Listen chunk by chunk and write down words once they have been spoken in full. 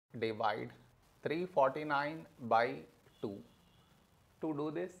divide 349 by 2. To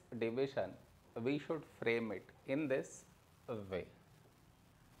do this division, we should frame it in this way.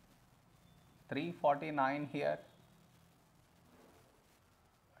 349 here,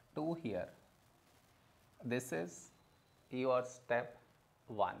 2 here. This is your step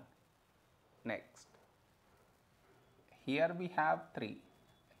 1. Next, here we have 3,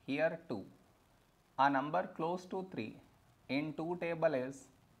 here 2. A number close to 3 in 2 table is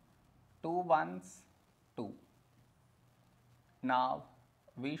 2 ones 2. Now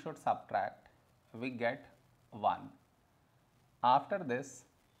we should subtract, we get 1. After this,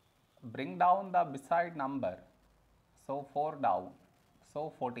 bring down the beside number, so 4 down,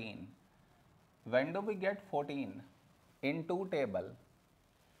 so 14. When do we get 14? In 2 table,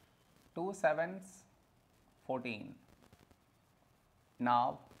 2 sevens 14.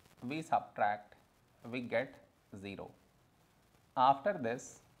 Now we subtract, we get 0. After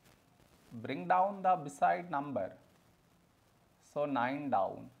this, bring down the beside number, so 9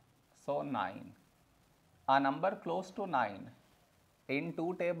 down, so 9. A number close to 9 in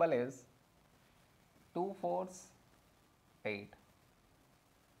 2 table is 2 fours 8.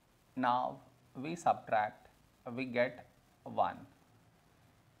 Now we subtract, we get 1.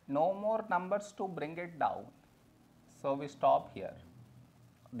 No more numbers to bring it down, so we stop here.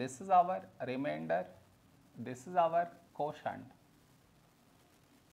 This is our remainder, this is our quotient.